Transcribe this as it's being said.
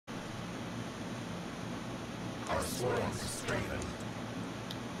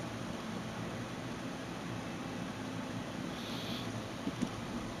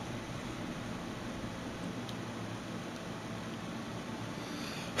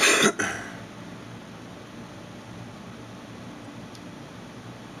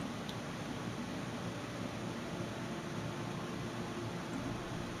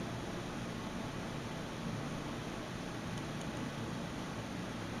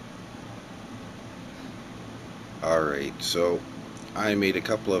Alright, so I made a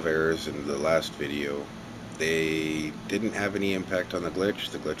couple of errors in the last video. They didn't have any impact on the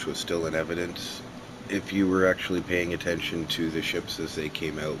glitch. The glitch was still in evidence. If you were actually paying attention to the ships as they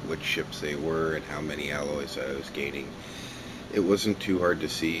came out, which ships they were, and how many alloys I was gaining, it wasn't too hard to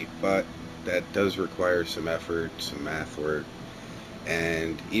see, but that does require some effort, some math work,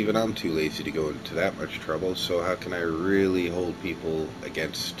 and even I'm too lazy to go into that much trouble, so how can I really hold people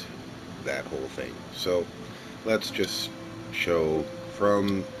against that whole thing? So let's just show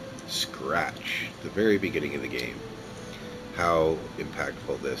from scratch, the very beginning of the game, how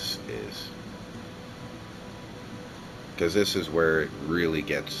impactful this is. Because this is where it really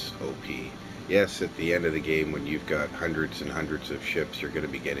gets OP. Yes, at the end of the game, when you've got hundreds and hundreds of ships, you're going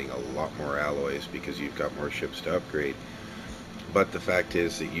to be getting a lot more alloys because you've got more ships to upgrade. But the fact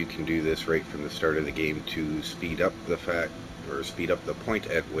is that you can do this right from the start of the game to speed up the point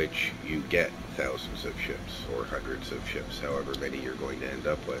at which you get thousands of ships or hundreds of ships, however many you're going to end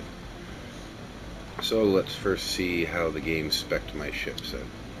up with. So let's first see how the game spec'd my ships in.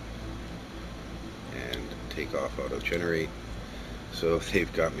 And take off auto generate. So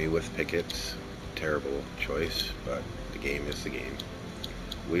they've got me with pickets. Terrible choice, but the game is the game.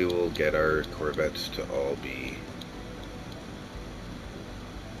 We will get our corvettes to all be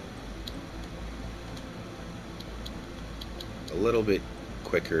a little bit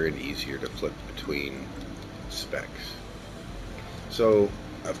quicker and easier to flip between specs. So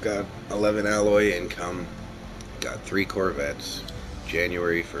I've got 11 alloy income, got 3 corvettes,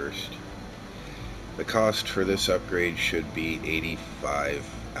 January 1st. The cost for this upgrade should be 85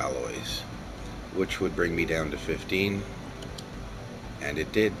 alloys, which would bring me down to 15, and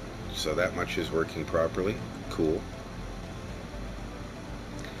it did. So that much is working properly. Cool.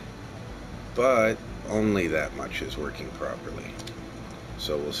 But only that much is working properly.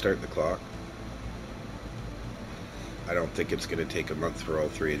 So we'll start the clock. I don't think it's going to take a month for all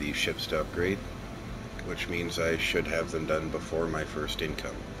 3 of these ships to upgrade, which means I should have them done before my first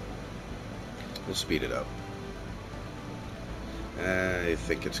income. We'll speed it up. I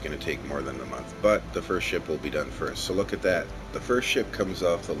think it's going to take more than a month, but the first ship will be done first. So look at that. The first ship comes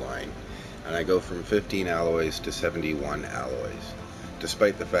off the line, and I go from 15 alloys to 71 alloys.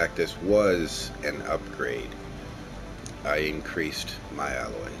 Despite the fact this was an upgrade, I increased my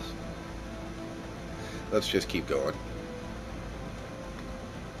alloys. Let's just keep going.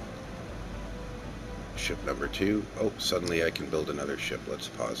 Ship number 2. Oh, suddenly I can build another ship. Let's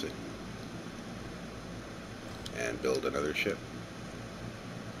pause it. And build another ship.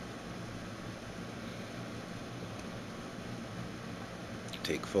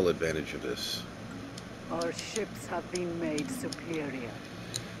 Take full advantage of this. Our ships have been made superior.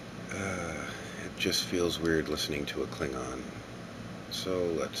 It just feels weird listening to a Klingon. So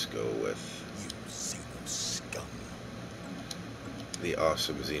let's go with You Xeno scum. the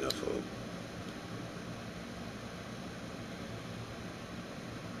awesome xenophobe.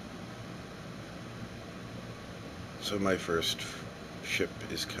 So my first ship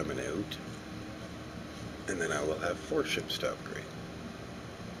is coming out, and then I will have 4 ships to upgrade.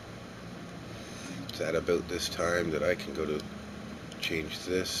 It's at about this time that I can go to change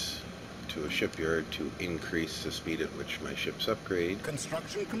this to a shipyard to increase the speed at which my ships upgrade.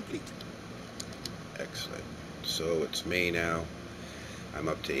 Construction complete. Excellent. So it's May now. I'm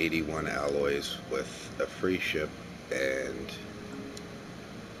up to 81 alloys with a free ship and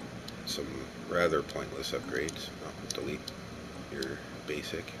some rather pointless upgrades. I'll delete your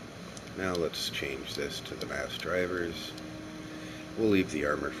basic. Now let's change this to the mass drivers. We'll leave the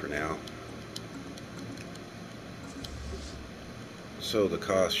armor for now. So the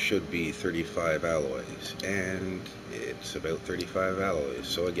cost should be 35 alloys, and it's about 35 alloys.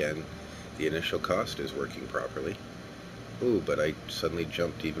 So again, the initial cost is working properly. Ooh, but I suddenly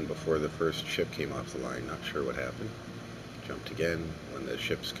jumped even before the first ship came off the line. Not sure what happened. Jumped again when the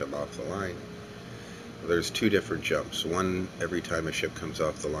ships come off the line. There's 2 different jumps. One every time a ship comes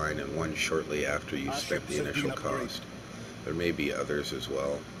off the line, and one shortly after you've spent the initial cost. There may be others as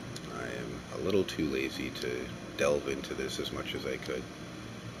well. I am a little too lazy to delve into this as much as I could.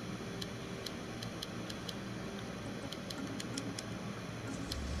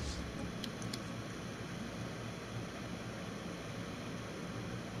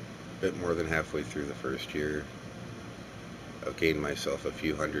 bit more than halfway through the first year. I've gained myself a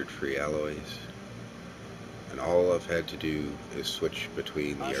few hundred free alloys, and all I've had to do is switch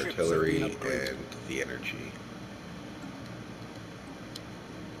between the artillery and the energy.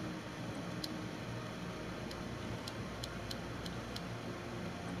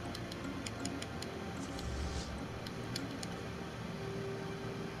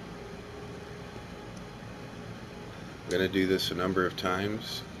 I'm going to do this a number of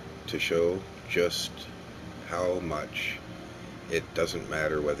times to show just how much it doesn't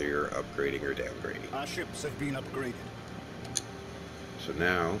matter whether you're upgrading or downgrading. Our ships have been upgraded. So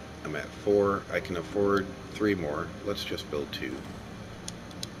now I'm at 4. I can afford 3 more. Let's just build 2.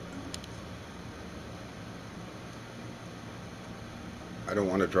 I don't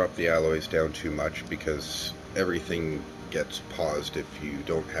want to drop the alloys down too much because everything gets paused if you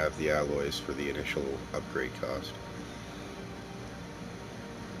don't have the alloys for the initial upgrade cost.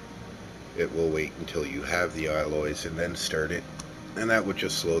 It will wait until you have the alloys and then start it, and that would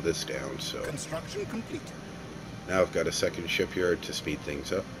just slow this down. So Construction complete. now I've got a second shipyard to speed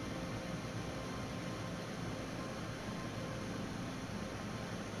things up.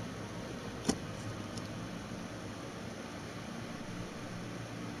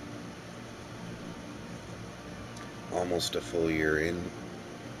 Almost a full year in.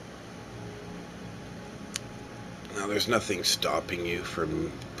 Now there's nothing stopping you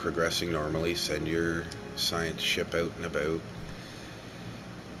from progressing normally. Send your science ship out and about.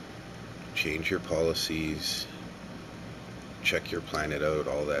 Change your policies. Check your planet out,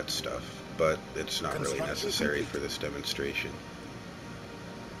 all that stuff. But it's not really necessary for this demonstration.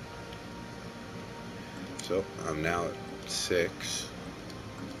 So I'm now at 6.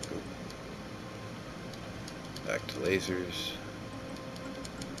 Back to lasers.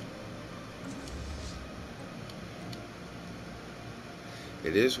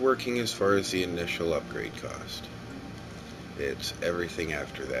 It is working as far as the initial upgrade cost. It's everything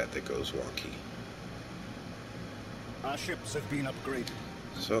after that that goes wonky. Our ships have been upgraded.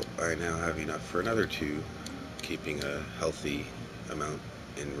 So I now have enough for another 2, keeping a healthy amount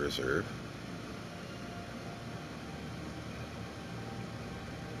in reserve.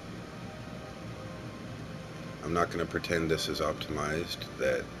 I'm not going to pretend this is optimized,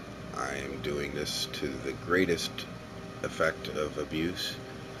 that I am doing this to the greatest effect of abuse,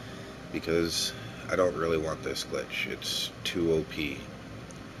 because I don't really want this glitch. It's too OP,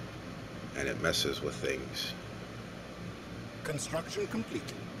 and it messes with things. Construction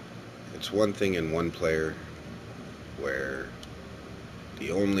complete. It's one thing in one player, where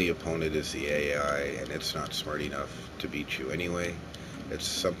the only opponent is the AI, and it's not smart enough to beat you anyway. It's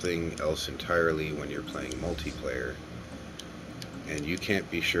something else entirely when you're playing multiplayer, and you can't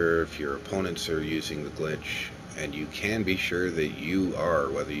be sure if your opponents are using the glitch, and you can be sure that you are,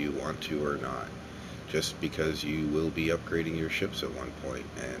 whether you want to or not, just because you will be upgrading your ships at one point,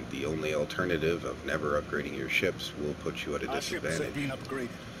 and the only alternative of never upgrading your ships will put you at a disadvantage. Our ships have been upgraded.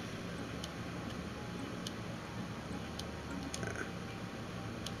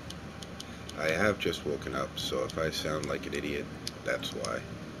 I have just woken up, so if I sound like an idiot, that's why.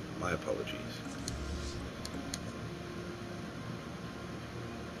 My apologies.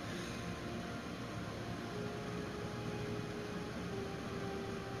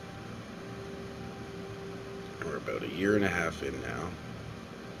 We're about 1.5 years in now.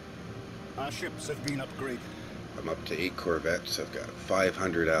 Our ships have been upgraded. I'm up to 8 corvettes. I've got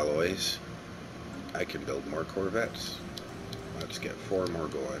 500 alloys. I can build more corvettes. Let's get 4 more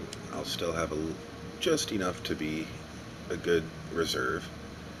going. I'll still have just enough to be a good reserve.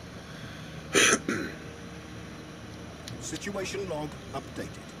 Situation log updated.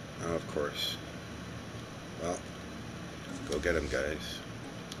 Oh, of course. Well, go get them, guys.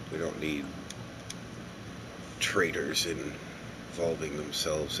 We don't need traitors involving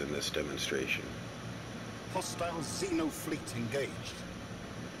themselves in this demonstration. Hostile Xeno fleet engaged.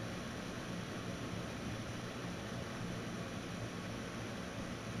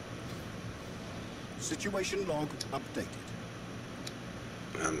 Situation log updated.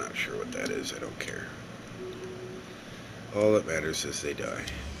 I'm not sure what that is. I don't care. All that matters is they die.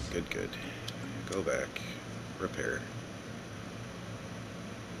 Good, good. Go back. Repair.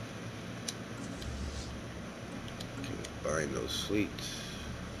 Combine those fleets.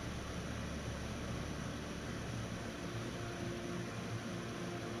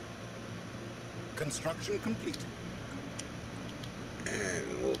 Construction complete.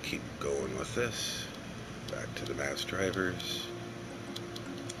 And we'll keep going with this. Back to the mass drivers.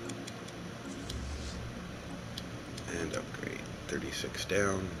 And upgrade. 36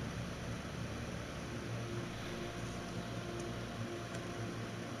 down.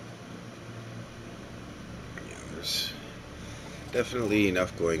 Definitely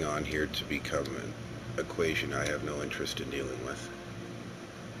enough going on here to become an equation I have no interest in dealing with.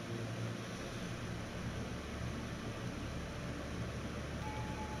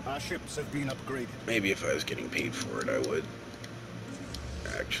 Our ships have been upgraded. Maybe if I was getting paid for it, I would.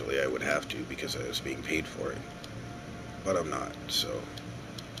 Actually, I would have to because I was being paid for it. But I'm not, so...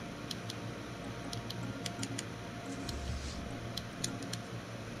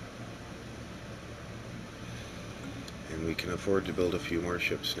 And we can afford to build a few more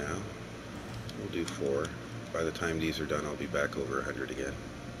ships now. We'll do 4. By the time these are done, I'll be back over 100 again.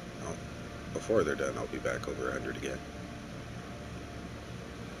 Oh, before they're done, I'll be back over 100 again.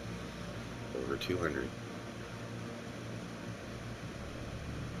 Over 200.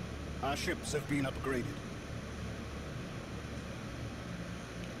 Our ships have been upgraded.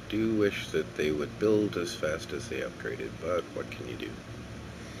 Do wish that they would build as fast as they upgraded, but what can you do?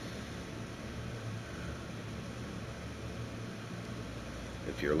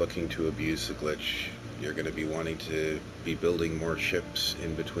 If you're looking to abuse the glitch, you're going to be wanting to be building more ships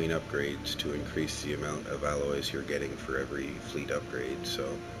in between upgrades to increase the amount of alloys you're getting for every fleet upgrade,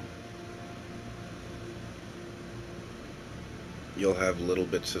 so you'll have little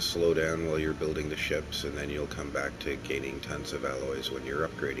bits of slowdown while you're building the ships, and then you'll come back to gaining tons of alloys when you're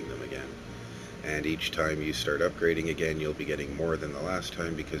upgrading them again. And each time you start upgrading again, you'll be getting more than the last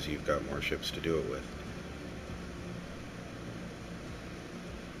time because you've got more ships to do it with.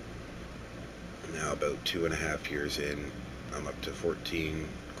 Now about 2.5 years in, I'm up to 16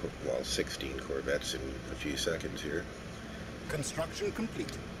 Corvettes in a few seconds here. Construction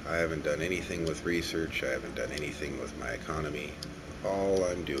complete. I haven't done anything with research, I haven't done anything with my economy. All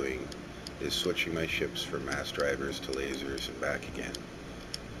I'm doing is switching my ships from mass drivers to lasers and back again.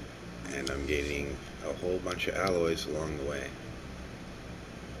 And I'm gaining a whole bunch of alloys along the way.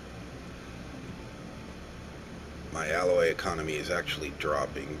 My alloy economy is actually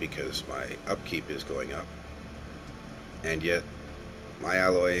dropping because my upkeep is going up. And yet, my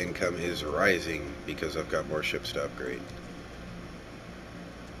alloy income is rising because I've got more ships to upgrade.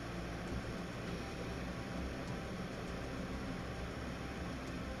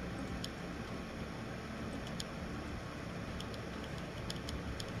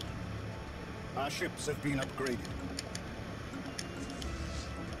 Our ships have been upgraded.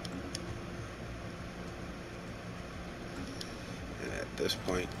 And at this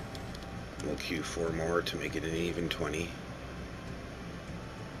point, we'll queue 4 more to make it an even 20.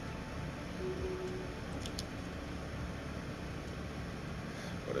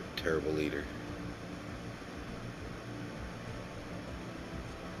 What a terrible leader.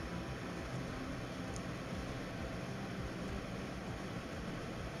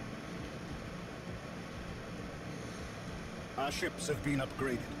 Our ships have been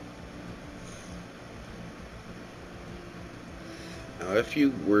upgraded. Now, if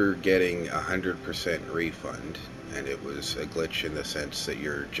you were getting 100% refund, and it was a glitch in the sense that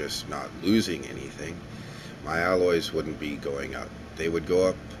you're just not losing anything, my alloys wouldn't be going up. They would go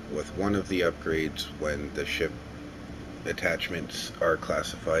up with one of the upgrades when the ship attachments are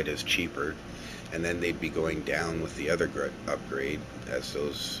classified as cheaper, and then they'd be going down with the other upgrade as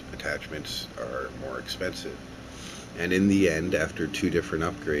those attachments are more expensive. And in the end, after 2 different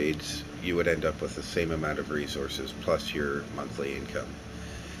upgrades, you would end up with the same amount of resources plus your monthly income.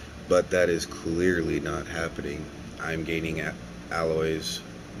 But that is clearly not happening. I'm gaining alloys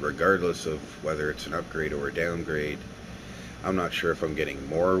regardless of whether it's an upgrade or a downgrade. I'm not sure if I'm getting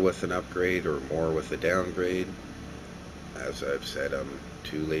more with an upgrade or more with a downgrade. As I've said, I'm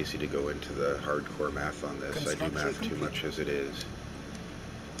too lazy to go into the hardcore math on this. I do math too much as it is.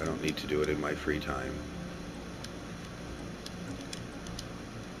 I don't need to do it in my free time.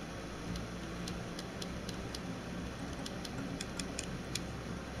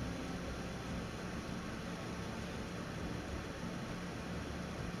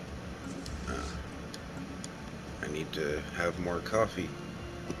 I need to have more coffee.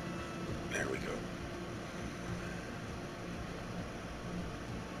 There we go.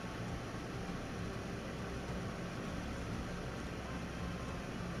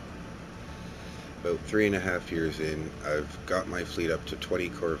 About 3.5 years in, I've got my fleet up to 20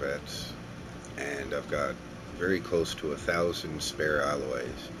 Corvettes, and I've got very close to 1,000 spare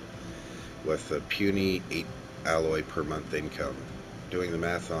alloys, with a puny 8 alloy per month income. Doing the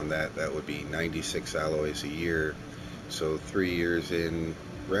math on that, that would be 96 alloys a year, so 3 years in,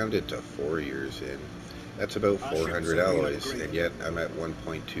 rounded to 4 years in, that's about 400 alloys, and yet I'm at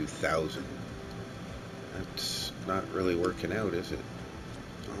 1.2 thousand. That's not really working out, is it?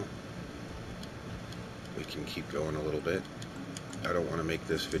 Well, we can keep going a little bit. I don't want to make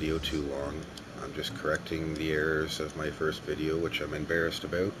this video too long. I'm just correcting the errors of my first video, which I'm embarrassed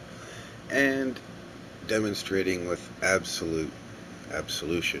about, and demonstrating with absolution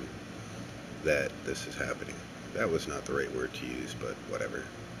that this is happening. That was not the right word to use, but whatever.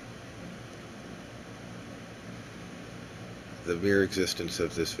 The mere existence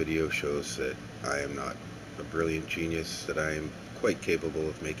of this video shows that I am not a brilliant genius, that I am quite capable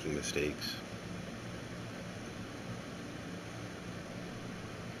of making mistakes.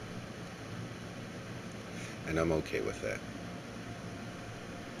 And I'm okay with that.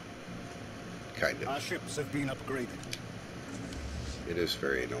 Kind of. Our ships have been upgraded. It is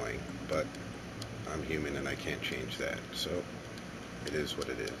very annoying, but I'm human and I can't change that, so it is what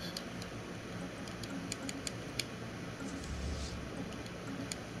it is.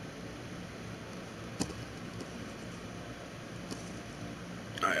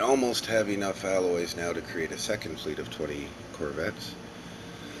 I almost have enough alloys now to create a second fleet of 20 corvettes.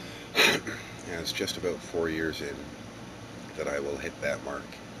 And it's just about 4 years in that I will hit that mark.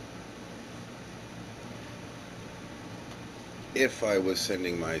 If I was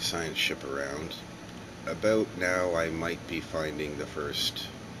sending my science ship around, about now I might be finding the first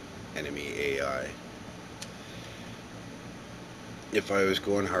enemy AI. If I was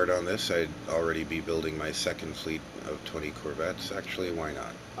going hard on this, I'd already be building my second fleet of 20 corvettes. Actually, why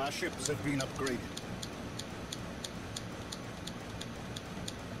not? Our ships have been upgraded.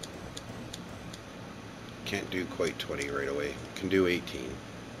 Can't do quite 20 right away. Can do 18.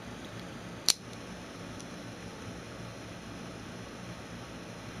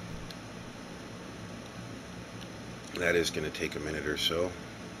 That is going to take a minute or so.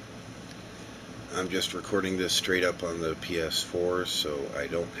 I'm just recording this straight up on the PS4, so I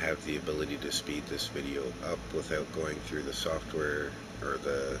don't have the ability to speed this video up without going through the software or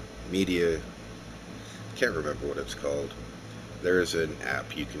the media. Can't remember what it's called. There is an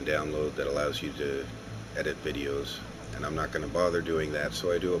app you can download that allows you to edit videos, and I'm not going to bother doing that,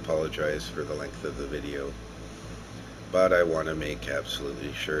 so I do apologize for the length of the video. But I want to make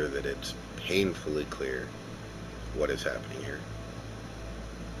absolutely sure that it's painfully clear what is happening here.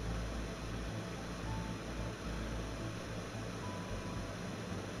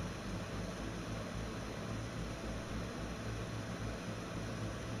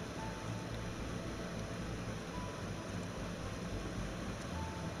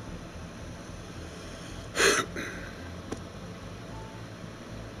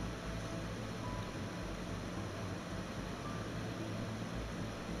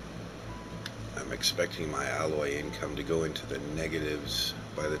 I'm expecting my alloy income to go into the negatives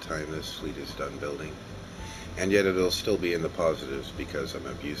by the time this fleet is done building. And yet it'll still be in the positives because I'm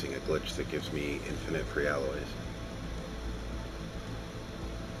abusing a glitch that gives me infinite free alloys.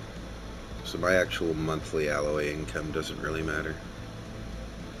 So my actual monthly alloy income doesn't really matter.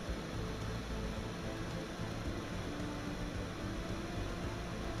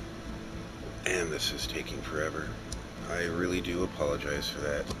 And this is taking forever. I really do apologize for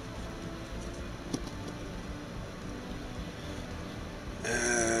that.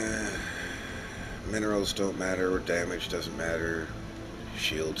 Minerals don't matter, or damage doesn't matter,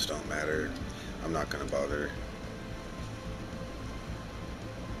 shields don't matter. I'm not going to bother.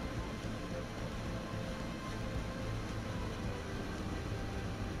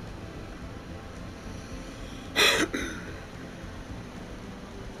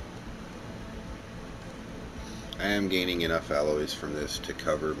 I am gaining enough alloys from this to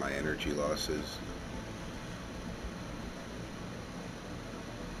cover my energy losses,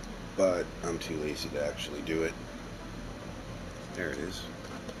 but I'm too lazy to actually do it. There it is.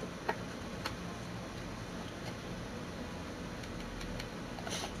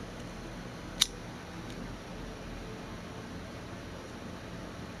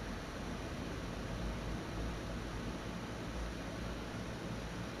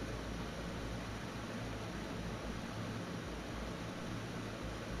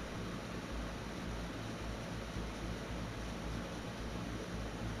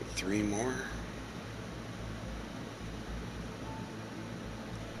 Three more.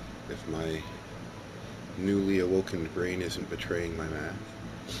 If my newly awoken brain isn't betraying my math.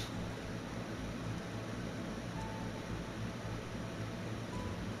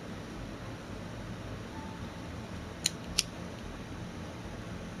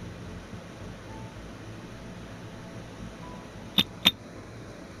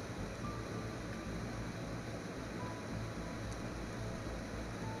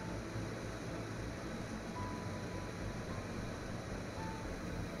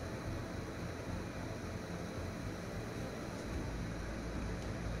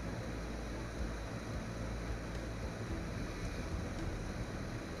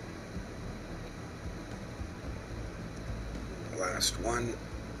 last one.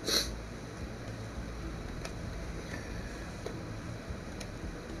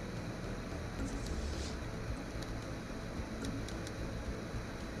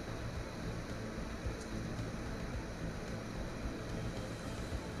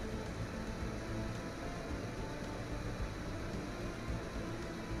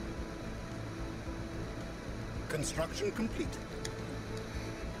 Construction complete.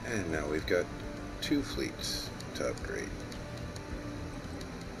 And now we've got 2 fleets to upgrade.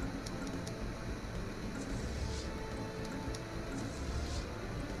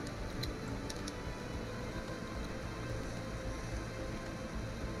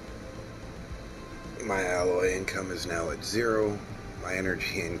 My alloy income is now at 0. My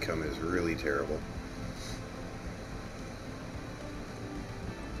energy income is really terrible.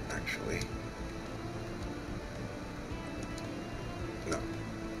 Actually, no.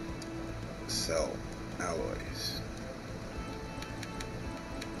 Sell alloys.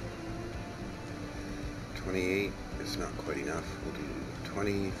 28 is not quite enough. We'll do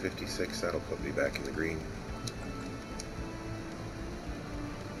 20, 56. That'll put me back in the green.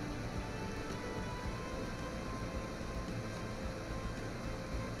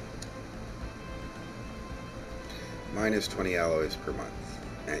 Minus 20 alloys per month,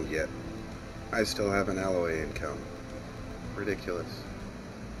 and yet I still have an alloy income. Ridiculous.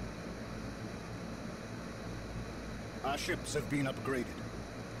 Our ships have been upgraded.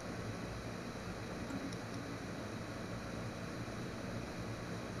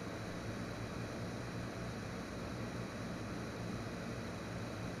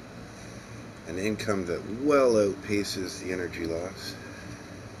 An income that well outpaces the energy loss.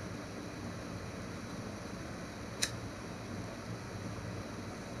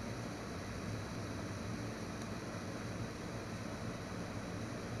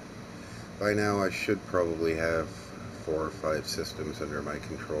 By now I should probably have 4 or 5 systems under my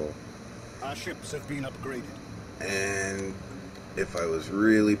control. Our ships have been upgraded. And if I was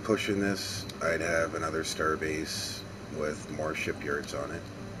really pushing this, I'd have another starbase with more shipyards on it.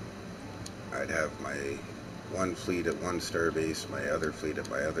 I'd have my one fleet at one starbase, my other fleet at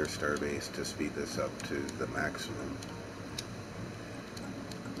my other starbase to speed this up to the maximum.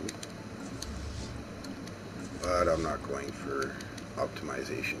 But I'm not going for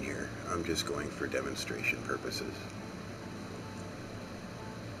optimization here. I'm just going for demonstration purposes.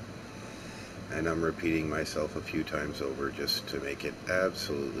 And I'm repeating myself a few times over just to make it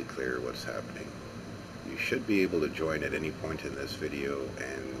absolutely clear what's happening. You should be able to join at any point in this video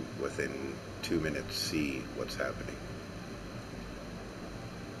and within 2 minutes see what's happening.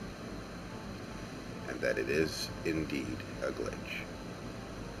 And that it is indeed a glitch.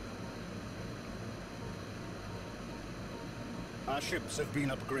 Our ships have been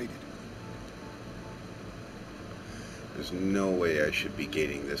upgraded. There's no way I should be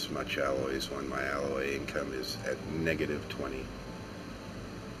gaining this much alloys when my alloy income is at negative 20.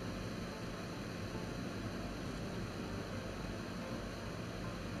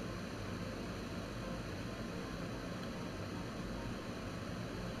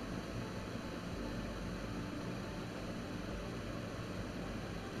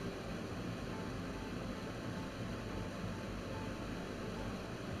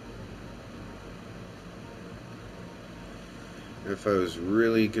 If I was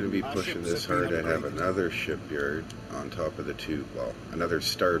really going to be pushing this hard, I'd have another shipyard on top of the 2, well, another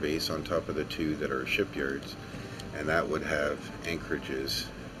starbase on top of the 2 that are shipyards, and that would have anchorages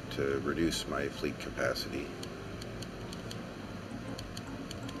to reduce my fleet capacity.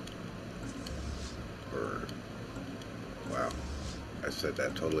 Or, wow, I said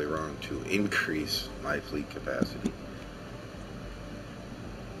that totally wrong, to increase my fleet capacity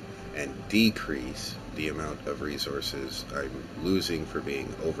and decrease the amount of resources I'm losing for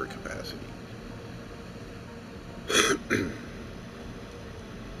being over capacity.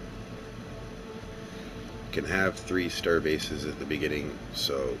 Can have 3 star bases at the beginning,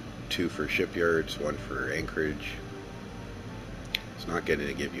 so 2 for shipyards, 1 for anchorage. It's not going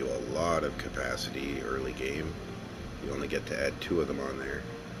to give you a lot of capacity early game. You only get to add 2 of them on there.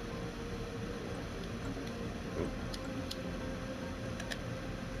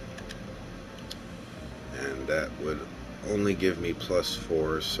 And that would only give me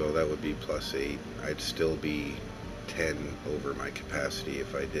 +4, so that would be +8. I'd still be 10 over my capacity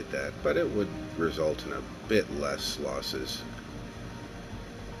if I did that, but it would result in a bit less losses.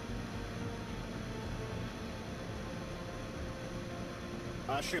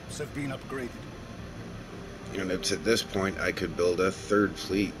 Our ships have been upgraded. And it's at this point I could build a 3rd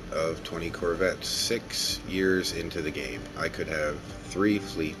fleet of 20 corvettes. 6 years into the game, I could have 3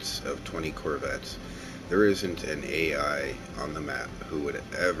 fleets of 20 corvettes. There isn't an AI on the map who would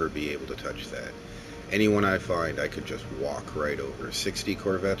ever be able to touch that. Anyone I find, I could just walk right over. 60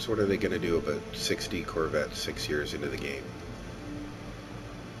 Corvettes, what are they going to do about 60 Corvettes 6 years into the game?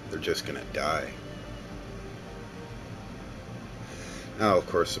 They're just going to die. Now, of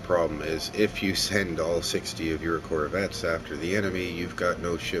course, the problem is, if you send all 60 of your Corvettes after the enemy, you've got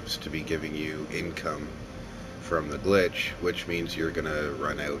no ships to be giving you income from the glitch, which means you're going to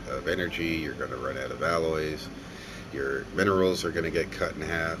run out of energy, you're going to run out of alloys, your minerals are going to get cut in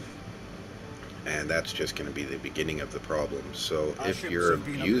half, and that's just going to be the beginning of the problem. So if you're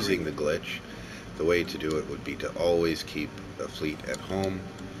abusing the glitch, the way to do it would be to always keep a fleet at home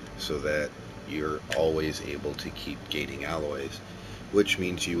so that you're always able to keep gaining alloys, which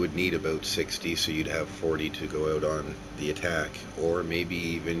means you would need about 60, so you'd have 40 to go out on the attack, or maybe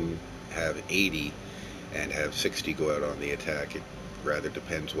even have 80 and have 60 go out on the attack. It rather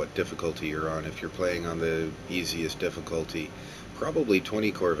depends what difficulty you're on. If you're playing on the easiest difficulty, probably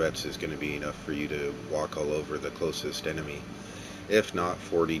 20 Corvettes is going to be enough for you to walk all over the closest enemy. If not,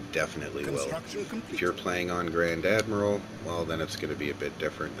 40 definitely will. If you're playing on Grand Admiral, well, then it's going to be a bit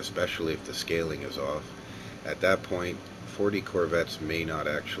different, especially if the scaling is off. At that point, 40 Corvettes may not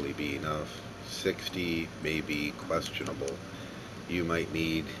actually be enough. 60 may be questionable. You might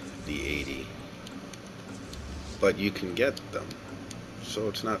need the 80. But you can get them, so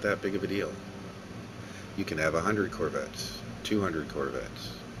it's not that big of a deal. You can have 100 Corvettes, 200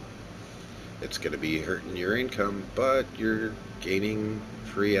 Corvettes. It's going to be hurting your income, but you're gaining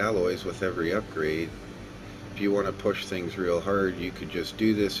free alloys with every upgrade. If you want to push things real hard, you could just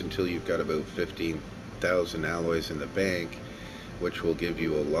do this until you've got about 15,000 alloys in the bank, which will give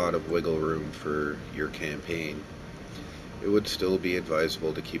you a lot of wiggle room for your campaign. It would still be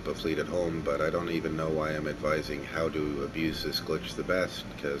advisable to keep a fleet at home, but I don't even know why I'm advising how to abuse this glitch the best,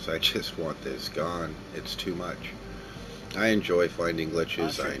 because I just want this gone. It's too much. I enjoy finding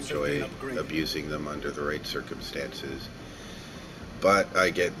glitches, I enjoy abusing them under the right circumstances, but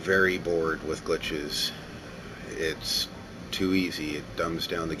I get very bored with glitches. It's too easy, it dumbs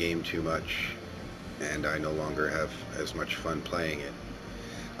down the game too much, and I no longer have as much fun playing it.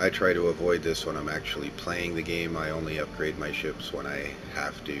 I try to avoid this when I'm actually playing the game. I only upgrade my ships when I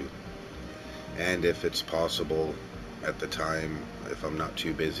have to. And if it's possible at the time, if I'm not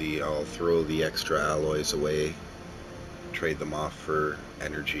too busy, I'll throw the extra alloys away, trade them off for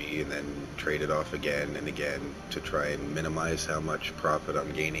energy, and then trade it off again and again to try and minimize how much profit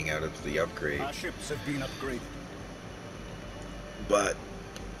I'm gaining out of the upgrade. Our ships have been upgraded. But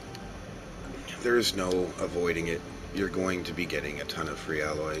there's no avoiding it. You're going to be getting a ton of free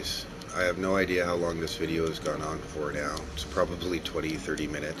alloys. I have no idea how long this video has gone on for now. It's probably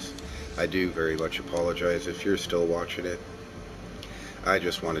 20-30 minutes. I do very much apologize if you're still watching it. I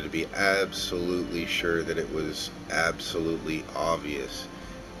just wanted to be absolutely sure that it was absolutely obvious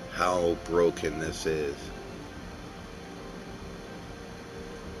how broken this is.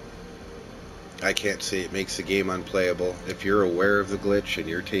 I can't say it makes the game unplayable. If you're aware of the glitch and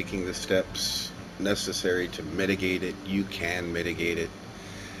you're taking the steps necessary to mitigate it, you can mitigate it.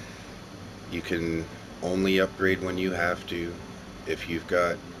 You can only upgrade when you have to. If you've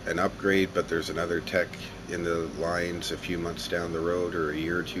got an upgrade but there's another tech in the lines a few months down the road or a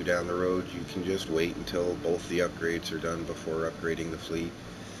year or two down the road, you can just wait until both the upgrades are done before upgrading the fleet.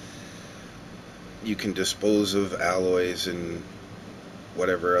 You can dispose of alloys and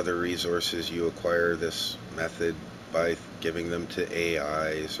whatever other resources you acquire this method by giving them to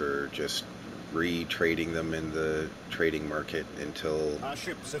AIs or just re-trading them in the trading market until Our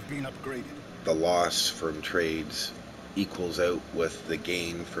ships have been upgraded. the loss from trades equals out with the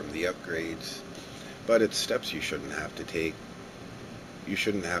gain from the upgrades. But it's steps you shouldn't have to take. You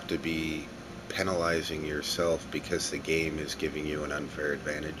shouldn't have to be penalizing yourself because the game is giving you an unfair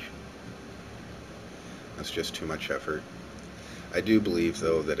advantage. That's just too much effort. I do believe,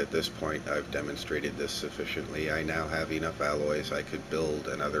 though, that at this point I've demonstrated this sufficiently. I now have enough alloys. I could build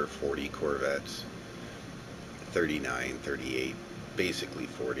another 40 Corvettes. 39, 38, basically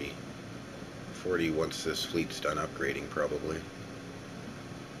 40. 40 once this fleet's done upgrading, probably.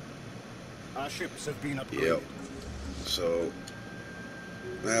 Our ships have been upgraded. Yep. So,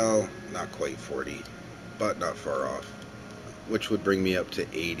 well, not quite 40, but not far off. Which would bring me up to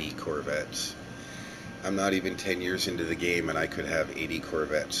 80 Corvettes. I'm not even 10 years into the game and I could have 80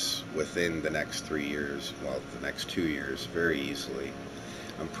 Corvettes within the next 3 years, well, the next 2 years, very easily.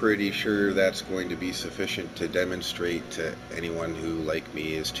 I'm pretty sure that's going to be sufficient to demonstrate to anyone who, like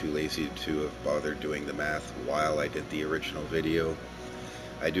me, is too lazy to have bothered doing the math while I did the original video.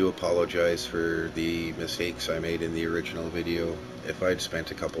 I do apologize for the mistakes I made in the original video. If I'd spent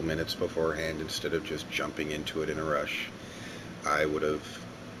a couple minutes beforehand instead of just jumping into it in a rush, I would have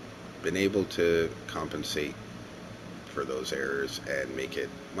been able to compensate for those errors and make it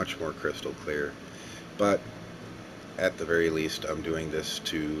much more crystal clear. But at the very least, I'm doing this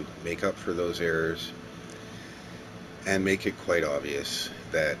to make up for those errors and make it quite obvious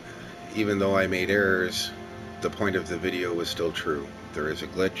that even though I made errors, the point of the video was still true. There is a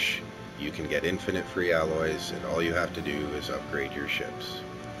glitch, you can get infinite free alloys, and all you have to do is upgrade your ships.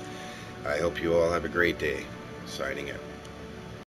 I hope you all have a great day. Signing out.